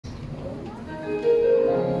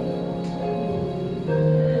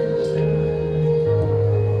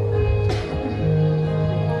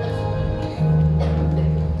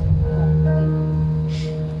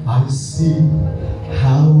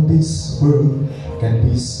can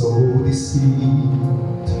be so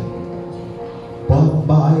deceived. But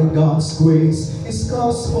by God's grace, His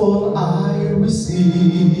gospel I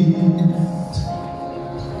received.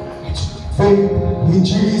 Faith in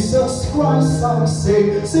Jesus Christ I'm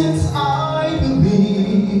saved since I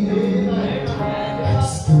believe. And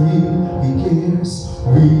still He cares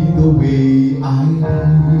with the way I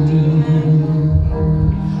live.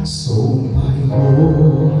 So my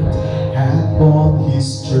Lord had bought His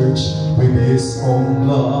church with His own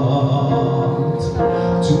blood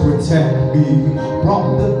to protect me from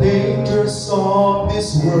the dangers of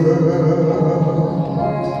this world.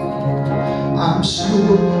 I'm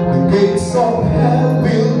sure the gates of hell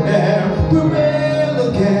will never prevail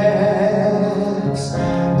against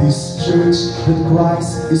this church that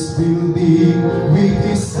Christ is building with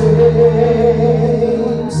His saints.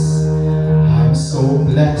 I'm so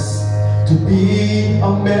blessed to be a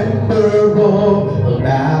member of a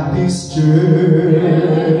Baptist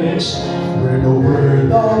church, where the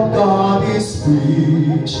word of God is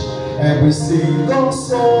preached, every single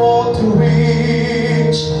soul to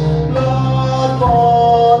reach.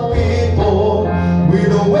 Blood-bought people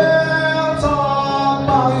with a well-taught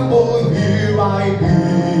Bible, here I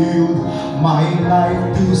build my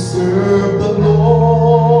life to serve the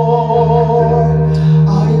Lord.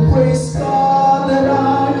 I praise God that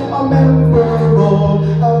I'm a member of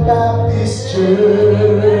a Baptist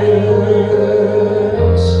church.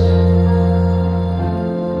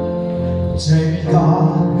 Thank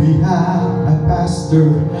God we have a pastor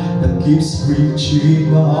that keeps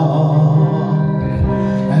preaching on,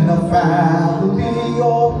 and a family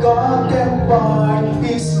of God can find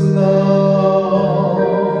His love.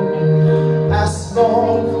 As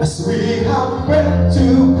long as we have breath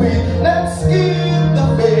to breathe, let's give the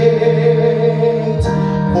faith,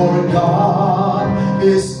 for God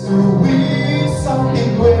is doing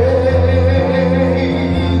something great.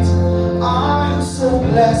 I'm so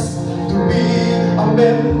blessed to be a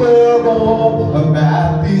member of a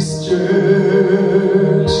Baptist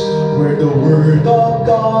church, where the word of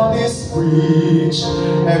God is preached,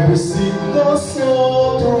 every single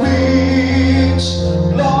soul to reach.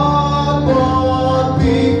 Blood-bought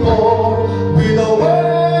people with a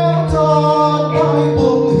well-taught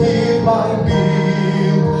Bible, here I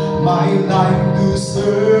build my life to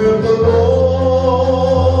serve the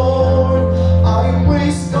Lord. I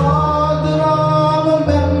praise God that I'm a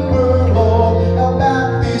member of a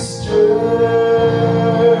Baptist church.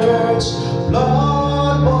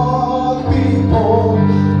 Blood-bought people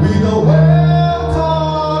with a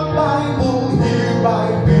well-taught Bible, here I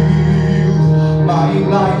build my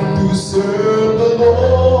life to serve the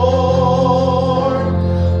Lord.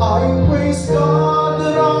 I praise God